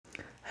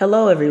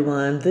Hello,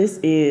 everyone. This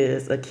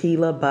is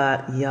Akila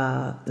Bat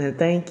Yah, and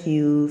thank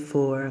you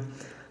for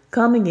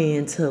coming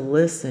in to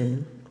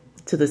listen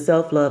to the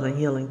Self Love and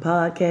Healing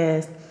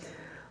Podcast.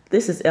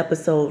 This is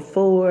episode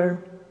 4,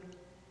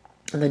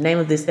 and the name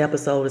of this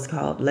episode is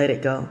called Let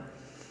It Go.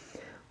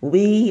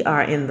 We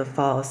are in the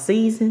fall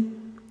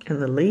season,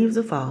 and the leaves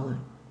are falling.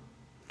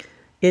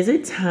 Is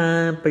it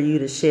time for you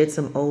to shed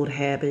some old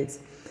habits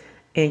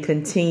and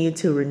continue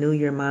to renew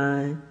your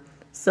mind?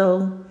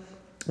 So,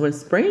 when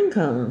spring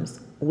comes,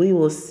 we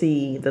will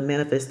see the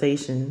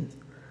manifestations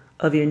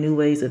of your new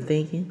ways of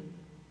thinking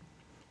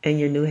and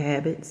your new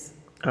habits,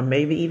 or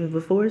maybe even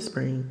before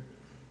spring.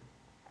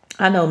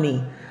 I know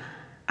me.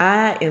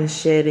 I am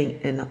shedding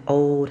an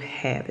old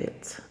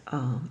habit.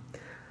 I'm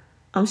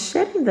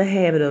shedding the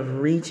habit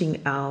of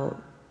reaching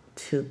out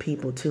to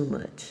people too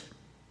much.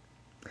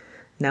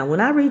 Now,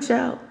 when I reach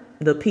out,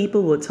 the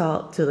people will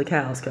talk till the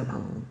cows come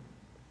home.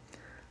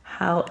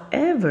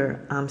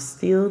 However, I'm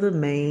still the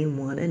main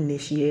one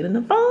initiating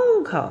the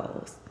phone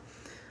calls.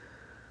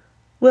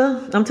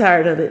 Well, I'm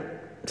tired of it,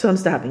 so I'm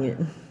stopping it.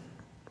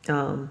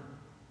 I'm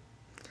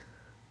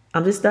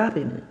just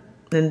stopping it.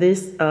 And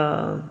this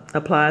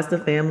applies to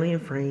family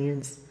and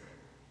friends,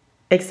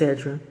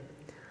 etc.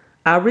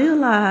 I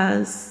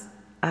realize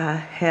I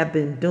have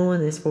been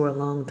doing this for a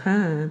long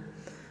time.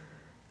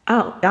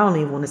 I don't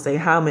even want to say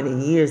how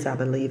many years I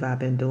believe I've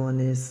been doing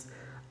this.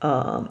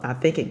 I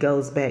think it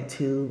goes back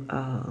to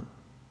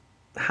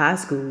high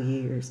school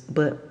years,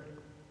 but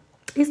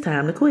it's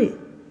time to quit.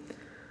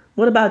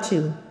 What about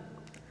you?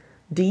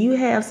 Do you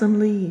have some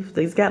leaves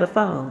that's got to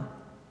fall?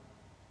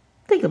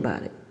 Think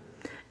about it.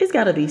 It's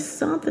got to be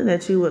something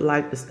that you would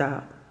like to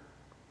stop.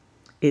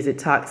 Is it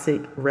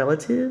toxic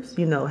relatives?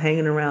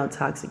 Hanging around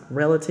toxic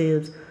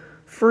relatives,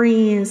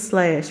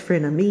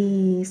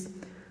 friends/frenemies,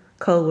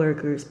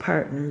 co-workers,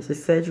 partners,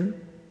 etc.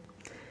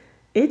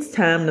 It's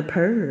time to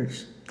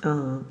purge.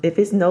 If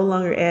it's no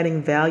longer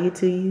adding value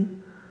to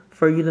you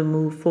for you to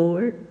move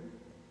forward,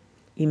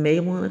 you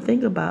may want to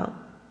think about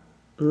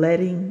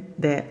letting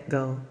that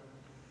go.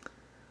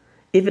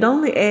 If it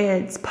only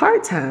adds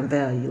part-time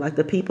value, like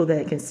the people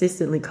that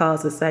consistently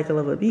cause a cycle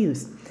of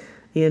abuse,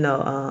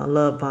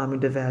 love bombing,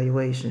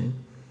 devaluation.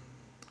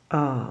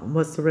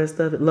 What's the rest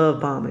of it?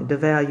 Love bombing,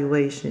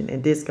 devaluation,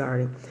 and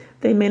discarding.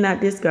 They may not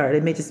discard.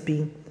 It may just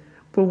be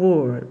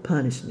reward,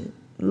 punishment,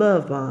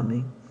 love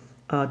bombing,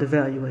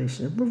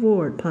 devaluation,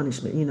 reward,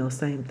 punishment,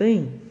 same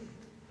thing.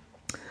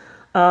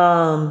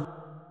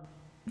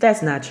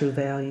 That's not true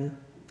value.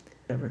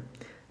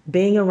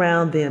 Being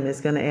around them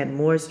is going to add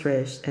more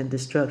stress and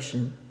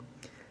destruction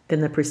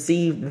than the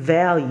perceived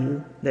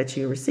value that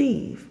you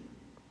receive.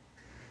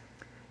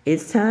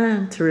 It's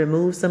time to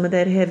remove some of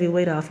that heavy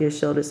weight off your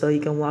shoulders so you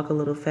can walk a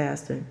little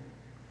faster.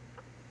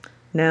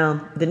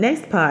 Now, the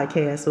next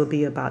podcast will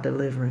be about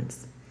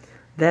deliverance.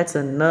 That's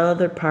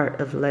another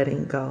part of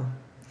letting go.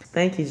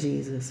 Thank you,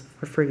 Jesus,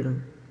 for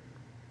freedom.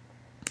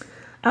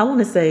 I want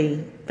to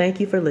say thank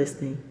you for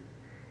listening.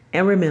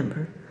 And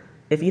remember,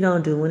 if you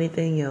don't do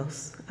anything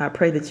else, I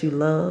pray that you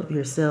love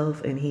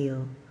yourself and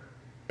heal.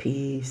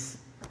 Peace.